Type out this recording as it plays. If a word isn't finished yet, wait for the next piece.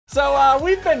So,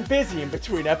 we've been busy in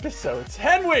between episodes,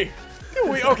 hadn't we?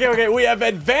 Okay, we have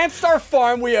advanced our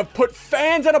farm, we have put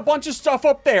fans and a bunch of stuff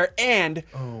up there, and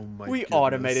we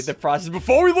automated the process.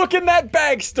 Before we look in that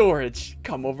bag storage,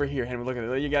 come over here, Henry, look at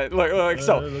it, you got it, look,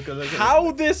 so,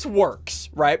 how this works,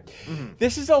 right?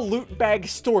 This is a loot bag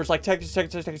storage, like, check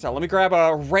this out, let me grab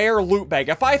a rare loot bag.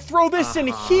 If I throw this in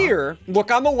here,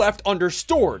 look on the left under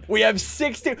stored, we have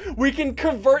 16, we can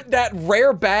convert that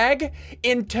rare bag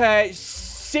into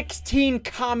 16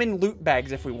 common loot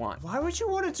bags if we want. Why would you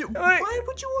want to do? Why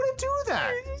would you want to do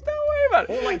that? Just don't worry about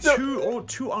it. Or like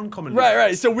two uncommon.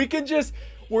 Right. So we can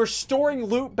we're storing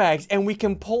loot bags and we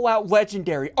can pull out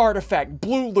legendary, artifact,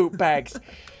 blue loot bags.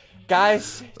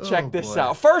 Guys, check this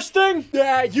out. First thing,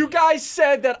 you guys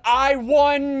said that I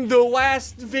won the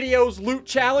last video's loot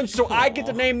challenge, so I get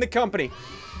to name the company.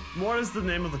 What is the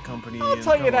name of the company? I'll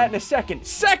tell you that in a second.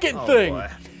 Second thing. Boy.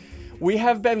 We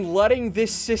have been letting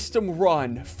this system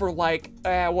run for like,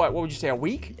 what would you say, a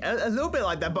week? A little bit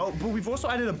like that, but we've also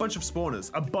added a bunch of spawners.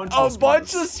 A bunch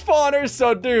of spawners,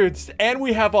 so dudes. And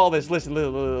we have all this, listen.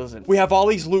 We have all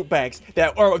these loot bags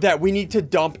that we need to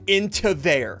dump into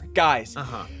there. Guys,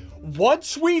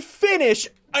 once we finish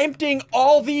emptying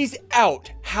all these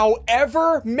out,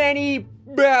 however many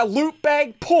loot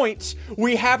bag points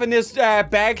we have in this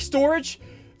bag storage,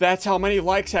 that's how many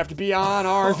likes have to be on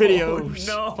our videos.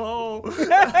 No,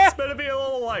 there's better be a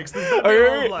lot of likes. There's better be a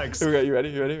lot of likes. You ready? I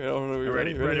don't know. You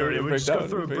ready? We just go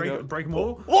through break them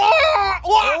all.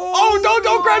 Oh,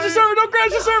 don't crash the server! Don't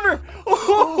crash the server!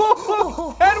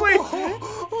 Henry!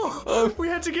 We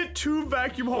had to get 2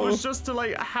 vacuum haulers just to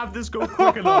like have this go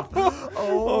quick enough.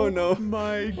 Oh no!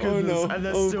 My goodness! And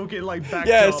then still get like backed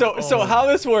up. So how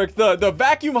this works? The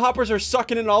vacuum hoppers are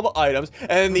sucking in all the items, and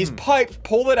then these pipes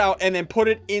pull it out and then put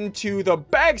it into the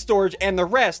bag storage, and the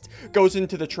rest goes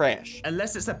into the trash.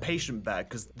 Unless it's a patient bag,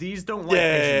 because these don't like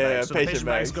patient bags. So patient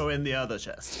bags go in the other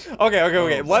chest.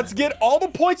 Okay. Let's get all the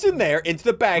points in there into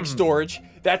the bag storage.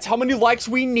 That's how many likes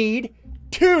we need.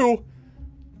 2.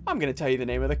 I'm gonna tell you the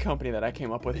name of the company that I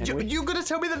came up with, Henry. You're gonna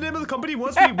tell me the name of the company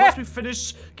once we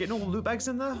finish getting all the loot bags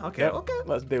in there? Okay, okay.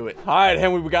 Let's do it. All right,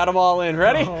 Henry, we got them all in.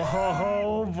 Ready?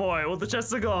 Oh boy, well the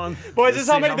chests are gone. Boys, this is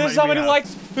how many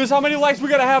likes we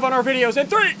gotta have on our videos. In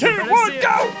 3, 2, 1,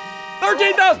 go!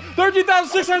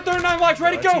 13,639 likes.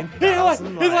 Ready? Go! Hit the like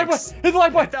button. Hit the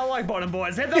like button. Hit that like button,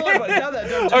 boys. Hit that like button. Down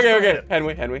there. Okay.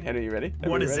 Henry, you ready?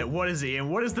 What is it? What is he? And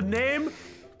what is the name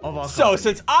of our company? So,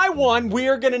 since I won, we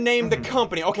are gonna name the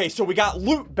company. Okay, so we got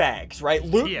loot bags, right?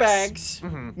 Loot bags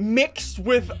mixed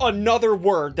with another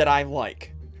word that I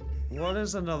like. What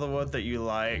is another word that you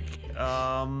like?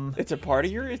 It's a party.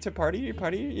 You know, it's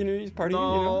party.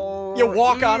 You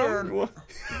walk on them.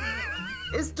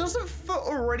 Doesn't foot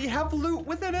already have loot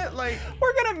within it? Like,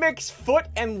 we're gonna mix foot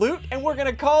and loot, and we're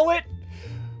gonna call it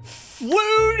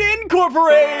Flute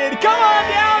Incorporated. Come on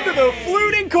down to the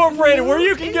Flute Incorporated, where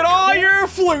you can get all your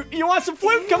flute. You want some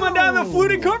flute? Come on down to the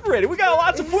Flute Incorporated. We got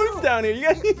lots of flutes down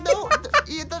here.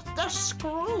 That's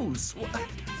gross.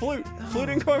 Flute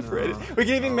Incorporated. We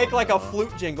can even make like a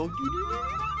flute jingle.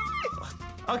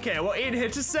 Okay, well, in here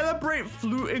to celebrate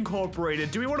Flute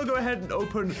Incorporated, do we want to go ahead and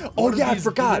open? Oh yeah, I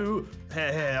forgot.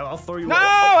 Hey, I'll throw you. No,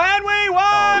 Henry,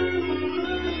 what?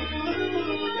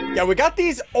 Yeah, we got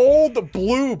these old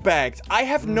blue bags. I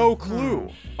have no clue.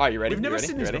 All right, you ready? We've never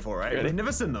seen these before, right? We've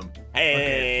never seen them.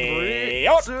 Hey,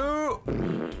 okay, 3,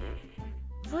 2.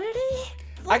 Ready?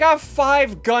 I got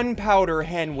 5 gunpowder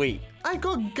hen wheat. I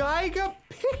got Geiger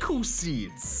pickle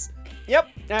seeds. Yep.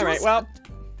 All right. Well,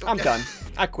 I'm done.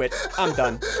 I quit. I'm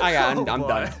done. I'm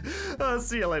done.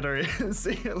 See you later.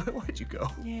 See you later. Where'd you go?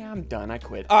 Yeah, I'm done. I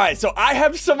quit. All right, so I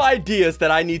have some ideas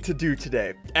that I need to do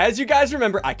today. As you guys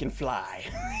remember, I can fly.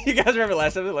 You guys remember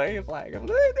last time I can fly?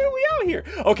 We out here.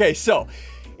 Okay, so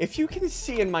if you can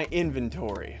see in my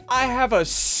inventory, I have a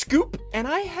scoop and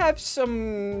I have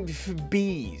some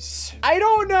bees. I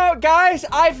don't know, guys.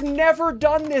 I've never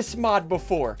done this mod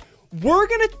before. We're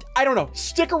gonna, I don't know,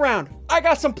 stick around. I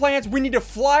got some plans. We need to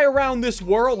fly around this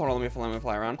world. Hold on, let me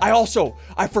fly around.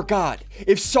 I forgot.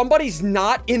 If somebody's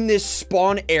not in this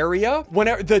spawn area,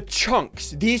 whenever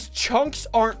these chunks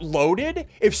aren't loaded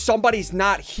if somebody's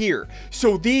not here.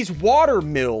 So these water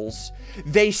mills,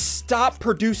 they stop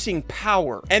producing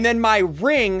power. And then my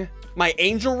ring, my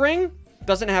angel ring,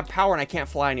 doesn't have power and I can't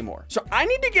fly anymore. So I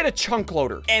need to get a chunk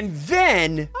loader. And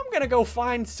then I'm gonna go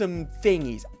find some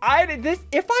thingies.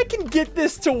 If I can get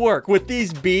this to work with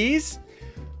these bees,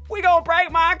 we gonna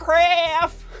break my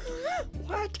craft.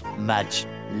 What? Much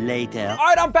later. All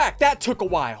right, I'm back. That took a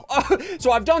while.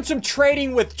 So I've done some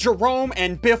trading with Jerome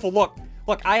and Biffle. Look,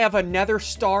 I have a nether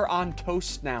star on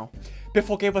toast now.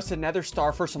 Biffle gave us a nether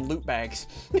star for some loot bags.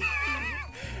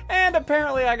 And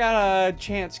apparently I got a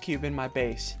chance cube in my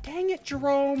base. Dang it,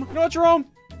 Jerome. You know what, Jerome?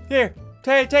 Here,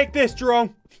 take this,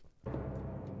 Jerome.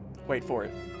 Wait for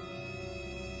it.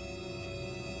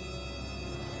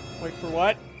 Wait for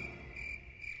what?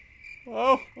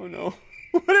 Oh no.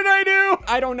 What did I do?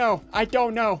 I don't know.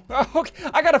 Okay,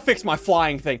 I gotta fix my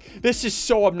flying thing. This is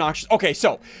so obnoxious. Okay,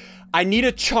 so I need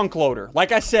a chunk loader.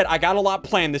 Like I said, I got a lot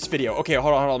planned this video. Okay,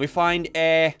 hold on. Let me find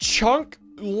a chunk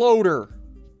loader.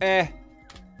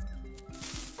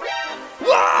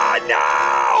 Ah,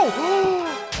 no!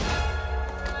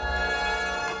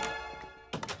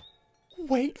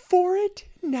 Wait for it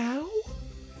now?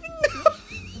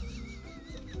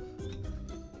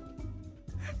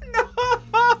 No!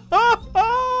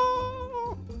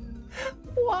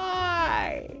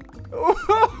 Why?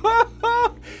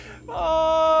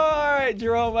 All right,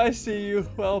 Jerome, I see you.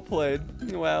 Well played.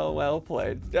 Well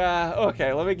played.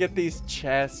 Okay, let me get these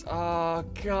chests. Oh,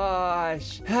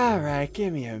 gosh. All right,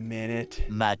 give me a minute.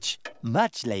 Much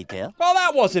later. Well,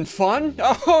 that wasn't fun.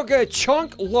 Okay,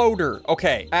 chunk loader.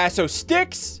 Okay, so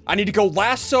sticks. I need to go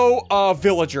lasso a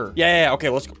villager. Yeah, okay,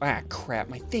 let's go. Ah, crap,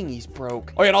 my thingy's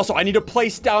broke. Oh, yeah, and also I need to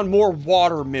place down more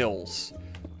water mills.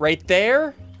 Right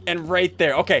there. And right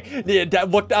there. Okay, yeah,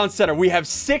 look down center. We have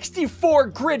 64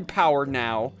 grid power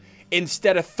now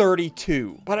instead of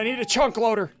 32. But I need a chunk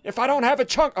loader. If I don't have a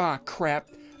chunk... Ah, crap.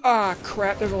 Ah,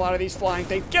 crap. There's a lot of these flying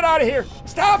things. Get out of here.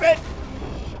 Stop it.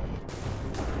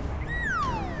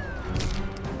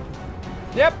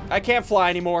 Yep, I can't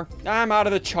fly anymore. I'm out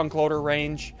of the chunk loader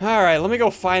range. All right, let me go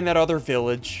find that other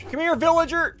village. Come here,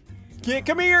 villager. Yeah,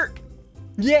 come here.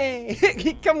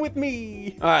 Yay. Come with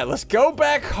me. All right, let's go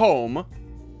back home.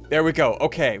 There we go.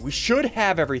 Okay, we should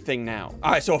have everything now.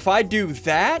 All right, so if I do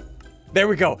that, there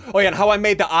we go. Oh, yeah, and how I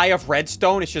made the eye of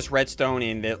redstone, it's just redstone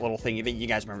in the little thingy. You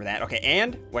guys remember that? Okay,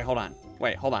 and, wait, hold on.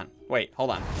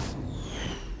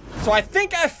 So I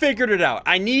think I figured it out.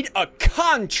 I need a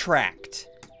contract,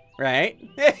 right?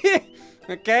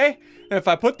 Okay, and if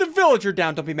I put the villager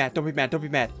down, don't be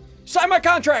mad. Sign my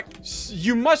contract.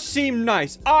 You must seem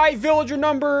nice. I, villager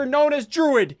number known as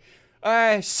Druid.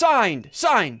 Signed.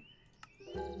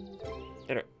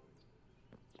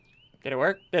 Did it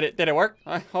work? Did it work?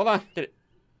 Hold on. It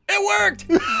worked!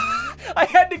 I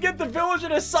had to get the villager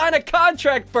to sign a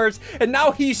contract first, and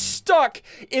now he's stuck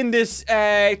in this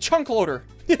chunk loader.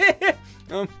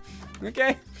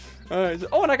 Okay.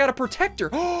 Oh, and I got a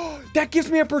protector. Oh, that gives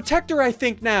me a protector, I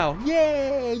think, now.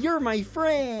 Yay, you're my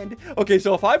friend. Okay,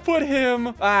 so if I put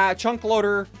him, chunk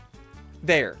loader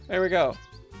there. There we go.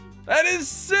 That is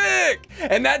sick!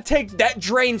 And that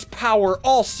drains power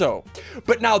also.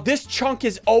 But now this chunk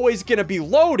is always gonna be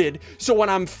loaded, so when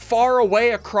I'm far away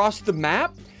across the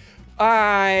map,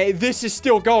 this is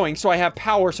still going, so I have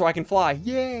power so I can fly.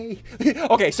 Yay!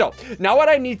 Okay, so now what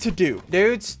I need to do,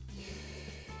 dudes,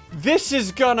 this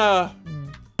is gonna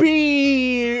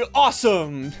be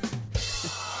awesome.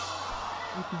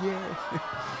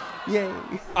 Yay.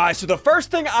 Alright, so the first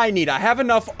thing I need, I have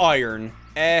enough iron.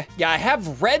 Yeah, I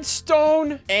have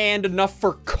redstone and enough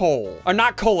for coal. Or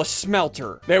not coal, a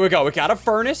smelter. There we go. We got a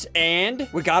furnace and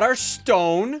we got our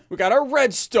stone. We got our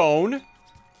redstone.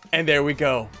 And there we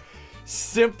go.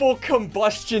 Simple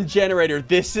combustion generator.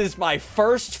 This is my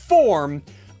first form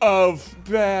of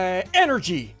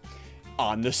energy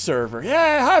on the server.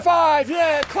 Yeah, high five.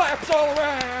 Yeah, claps all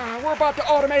around. We're about to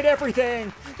automate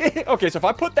everything. Okay, so if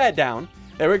I put that down,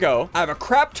 there we go. I have a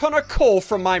crap ton of coal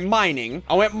from my mining.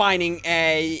 I went mining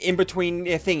in between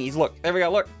thingies. Look, there we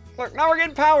go. Look, now we're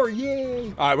getting power.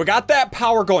 Yay. All right, we got that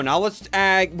power going. Now let's,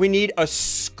 we need a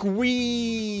squeezer.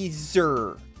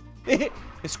 A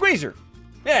squeezer.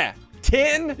 Yeah.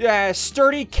 Tin,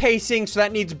 sturdy casing, so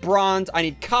that needs bronze. I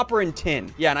need copper and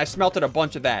tin. Yeah, and I smelted a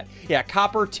bunch of that. Yeah,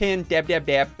 copper, tin,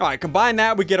 dab. All right, combine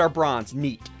that, we get our bronze.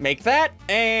 Neat. Make that,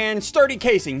 and sturdy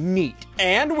casing. Neat.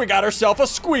 And we got ourselves a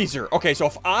squeezer. Okay, so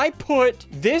if I put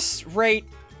this right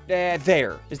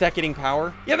there, is that getting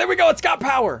power? Yeah, there we go, it's got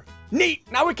power.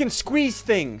 Neat. Now we can squeeze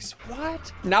things.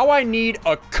 What? Now I need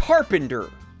a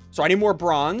carpenter. So I need more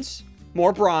bronze.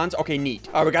 More bronze. Okay, neat.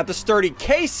 All right, we got the sturdy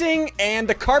casing and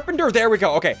the carpenter. There we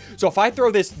go. Okay, so if I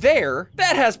throw this there,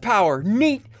 that has power.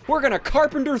 Neat. We're gonna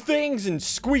carpenter things and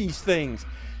squeeze things.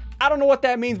 I don't know what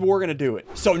that means, but we're gonna do it.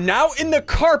 So now in the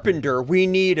carpenter, we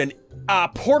need an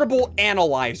portable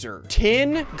analyzer.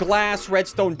 Tin, glass,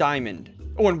 redstone, diamond.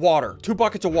 Oh, and water. 2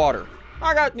 buckets of water.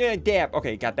 I got, dab.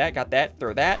 Okay, got that.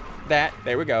 Throw that.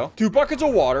 There we go. 2 buckets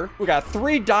of water. We got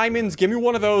 3 diamonds. Give me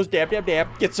one of those. Dab.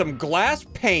 Get some glass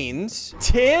panes.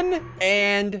 Tin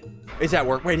and... Is that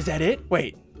work? Wait, is that it?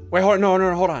 Wait, hold on.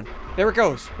 No, hold on. There it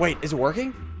goes. Wait, is it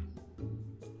working?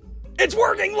 It's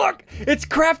working, look! It's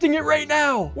crafting it right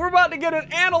now. We're about to get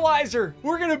an analyzer.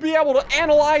 We're gonna be able to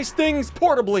analyze things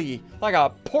portably, like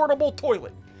a portable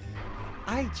toilet.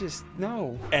 I just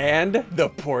know. And the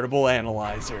portable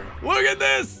analyzer. Look at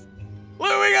this!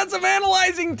 Look, we got some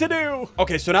analyzing to do.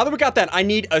 Okay, so now that we got that, I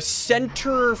need a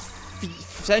centrifuge.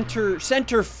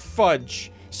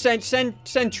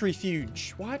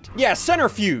 What? Yeah,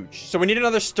 centrifuge. So we need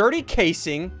another sturdy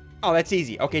casing. Oh, that's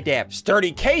easy. Okay, dab.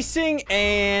 Sturdy casing,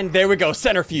 and there we go,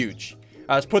 centrifuge.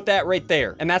 Let's put that right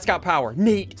there, and that's got power.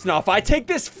 Neat. So now if I take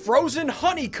this frozen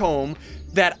honeycomb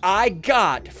that I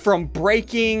got from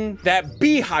breaking that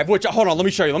beehive, which, hold on, let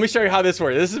me show you. Let me show you how this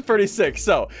works. This is pretty sick.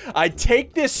 So I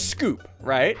take this scoop,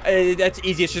 right? That's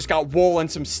easy. It's just got wool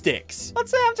and some sticks. Let's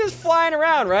say I'm just flying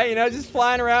around, right? You know, just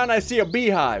flying around. I see a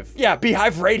beehive. Yeah,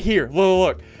 beehive right here.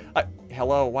 Look.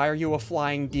 Hello, why are you a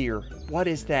flying deer? What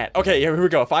is that? Okay, here we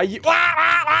go. If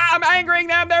I'm angering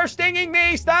them. They're stinging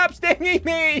me. Stop stinging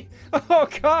me. Oh,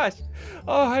 gosh.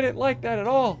 Oh, I didn't like that at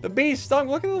all. The bee stung.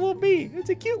 Look at the little bee. It's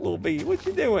a cute little bee. What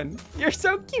you doing? You're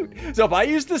so cute. So if I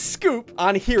use the scoop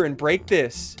on here and break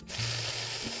this,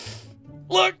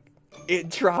 look, it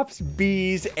drops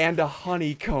bees and a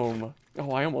honeycomb.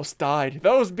 Oh, I almost died.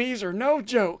 Those bees are no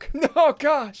joke. Oh,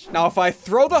 gosh. Now, if I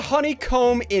throw the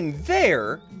honeycomb in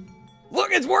there,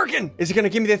 look, it's working. Is it gonna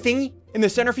give me the thingy in the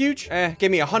centrifuge?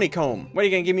 Give me a honeycomb. What are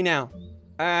you gonna give me now?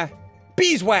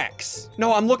 Beeswax.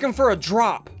 No, I'm looking for a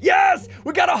drop. Yes,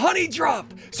 we got a honey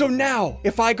drop. So now,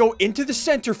 if I go into the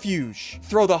centrifuge,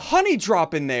 throw the honey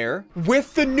drop in there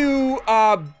with the new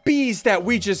bees that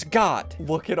we just got.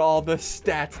 Look at all the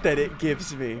stats that it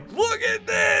gives me. Look at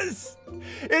this.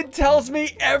 It tells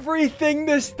me everything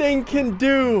this thing can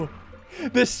do.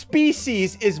 The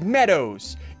species is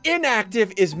meadows.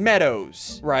 Inactive is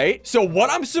meadows, right? So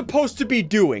what I'm supposed to be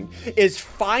doing is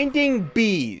finding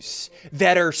bees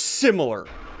that are similar,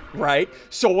 right?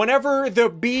 So whenever the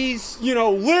bees, you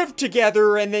know, live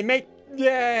together and they make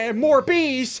more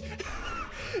bees,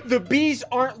 the bees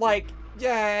aren't like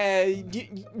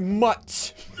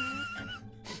mutts.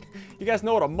 You guys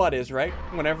know what a mutt is, right?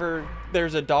 Whenever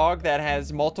there's a dog that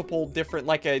has multiple different,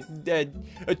 like a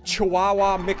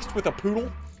chihuahua mixed with a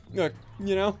poodle, you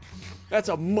know? That's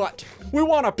a mutt. We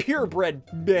want a purebred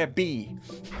bee.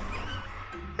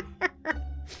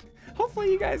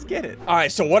 Hopefully you guys get it. All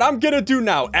right, so what I'm gonna do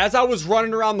now, as I was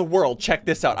running around the world, check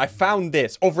this out. I found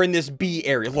this over in this bee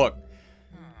area. Look.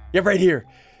 Yeah, right here.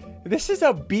 This is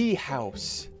a bee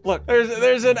house. Look,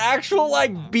 there's an actual,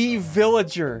 like, bee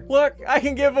villager. Look, we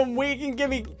can give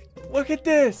me, look at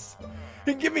this.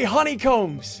 He can give me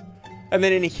honeycombs. And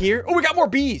then in here, oh, we got more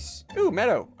bees. Ooh,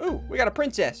 meadow. Ooh, we got a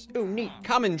princess. Ooh, neat.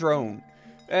 Common drone.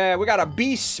 We got a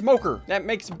bee smoker. That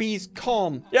makes bees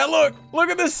calm. Yeah, look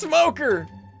at the smoker.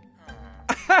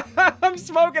 I'm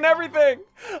smoking everything.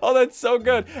 Oh, that's so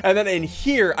good. And then in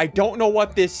here, I don't know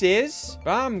what this is,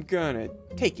 but I'm gonna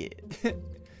take it.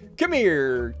 Come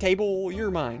here, table,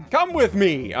 you're mine. Come with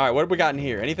me. All right, what have we got in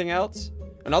here? Anything else?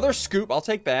 Another scoop, I'll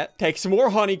take that. Take some more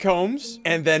honeycombs.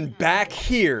 And then back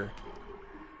here,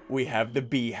 we have the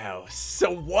bee house.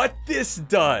 So what this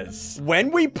does,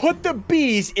 when we put the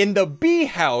bees in the bee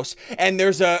house and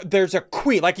there's a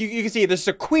queen, like you can see there's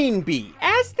a queen bee.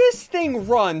 As this thing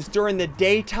runs during the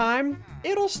daytime,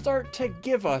 it'll start to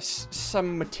give us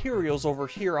some materials over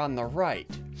here on the right.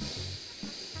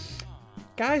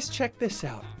 Guys, check this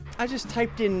out. I just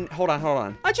typed in, hold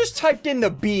on. I just typed in the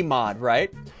bee mod,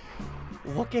 right?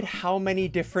 Look at how many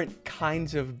different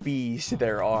kinds of bees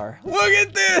there are. Look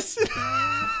at this!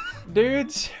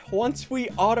 Dudes, once we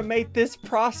automate this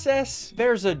process,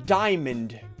 there's a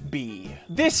diamond bee.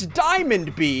 This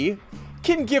diamond bee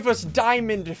can give us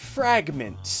diamond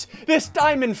fragments. This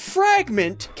diamond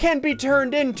fragment can be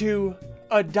turned into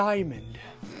a diamond.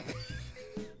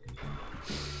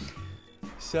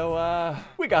 So,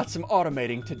 we got some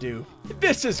automating to do.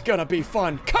 This is gonna be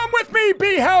fun. Come with me,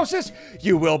 bee houses!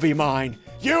 You will be mine.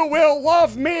 You will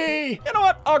love me! You know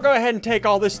what? I'll go ahead and take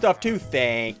all this stuff too.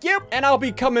 Thank you. And I'll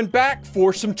be coming back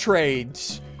for some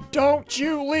trades. Don't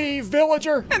you leave,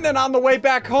 villager. And then on the way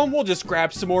back home, we'll just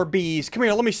grab some more bees. Come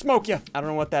here, let me smoke you. I don't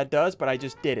know what that does, but I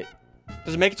just did it.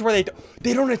 Does it make it to where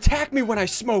they don't attack me when I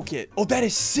smoke it? Oh, that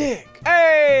is sick.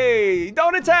 Hey,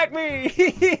 don't attack me.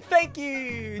 Thank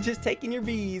you. Just taking your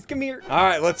bees. Come here. All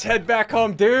right, let's head back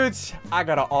home, dudes. I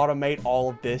gotta automate all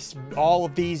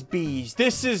of these bees.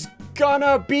 This is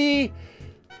gonna be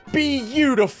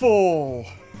beautiful.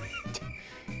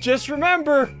 Just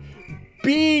remember,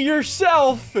 be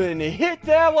yourself and hit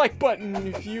that like button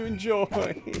if you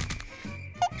enjoy.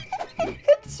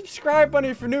 Hit the subscribe button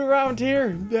if you're new around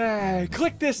here.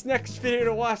 Click this next video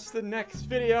to watch the next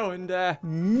video, and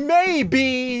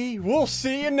maybe we'll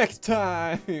see you next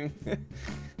time.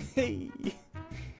 Hey.